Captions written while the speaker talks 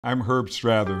I'm Herb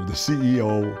Strather, the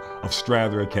CEO of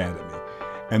Strather Academy,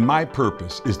 and my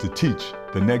purpose is to teach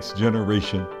the next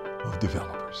generation of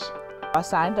developers. I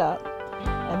signed up,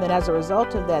 and then as a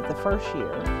result of that, the first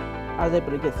year, I was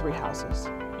able to get 3 houses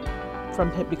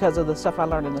because of the stuff I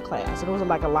learned in the class. And it was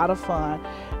like a lot of fun.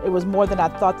 It was more than I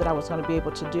thought that I was going to be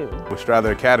able to do. With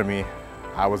Strather Academy,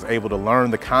 I was able to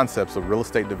learn the concepts of real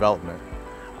estate development,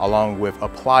 along with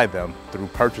apply them through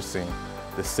purchasing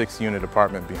the 6-unit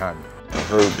apartment behind me.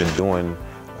 Herbert been doing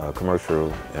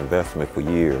commercial investment for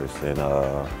years, and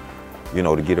you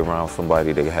know, to get around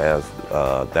somebody that has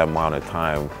that amount of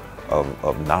time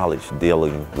of knowledge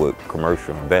dealing with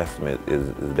commercial investment is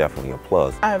definitely a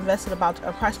plus. I invested about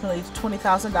approximately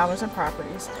 $20,000 in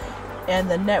properties,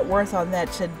 and the net worth on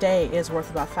that today is worth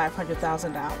about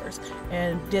 $500,000,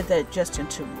 and did that just in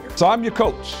 2 years. So I'm your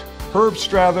coach, Herb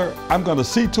Strather. I'm going to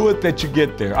see to it that you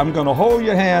get there. I'm going to hold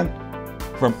your hand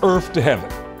from earth to heaven.